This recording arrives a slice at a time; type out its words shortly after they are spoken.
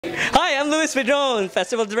is Pedron,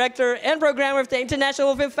 Festival Director and Programmer of the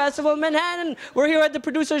International Film Festival in Manhattan. We're here at the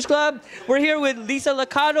Producers Club. We're here with Lisa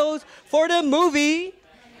Lacados for the movie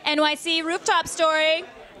NYC Rooftop Story.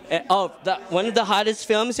 One of the hottest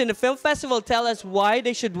films in the film festival. Tell us why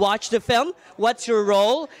they should watch the film. What's your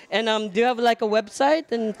role? And do you have like a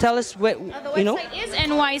website? And tell us what The website is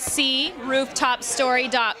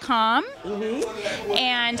nycrooftopstory.com.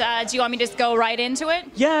 And do you want me to just go right into it?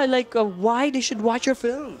 Yeah, like why they should watch your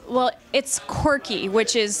film. Well, it's quirky,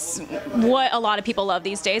 which is what a lot of people love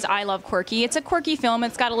these days. I love quirky. It's a quirky film.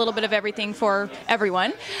 It's got a little bit of everything for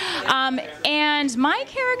everyone. And my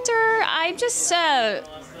character, I'm just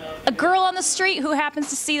a girl on the street who happens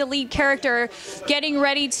to see the lead character getting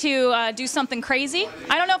ready to do something crazy.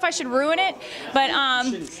 I don't know if I should ruin it, but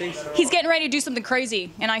he's getting ready to do something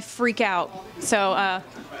crazy, and I freak out. So I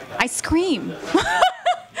scream. Yeah.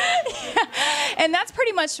 And that's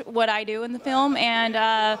pretty much what I do in the film, and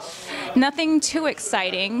nothing too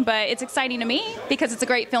exciting, but it's exciting to me because it's a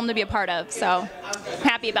great film to be a part of, so I'm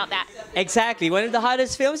happy about that. Exactly, one of the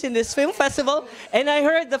hottest films in this film festival, and I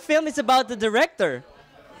heard the film is about the director.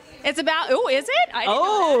 It's about, oh, is it? I didn't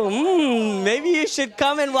know that. Maybe you should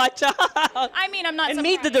come and watch out. I mean, I'm not and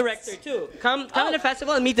surprised. meet the director too. Come to the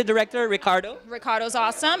festival and meet the director, Ricardo. Ricardo's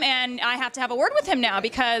awesome, and I have to have a word with him now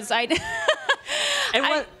because I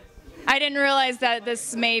didn't realize that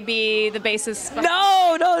this may be the basis.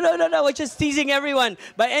 No. We're just teasing everyone.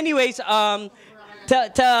 But anyways, what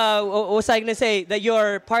was I gonna say? That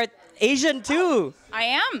you're part Asian too. I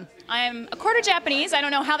am. I'm a quarter Japanese. I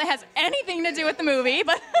don't know how that has anything to do with the movie,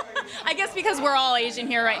 but I guess because we're all Asian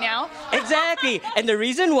here right now. Exactly. And the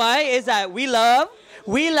reason why is that we love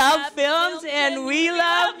films and we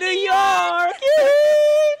love New York.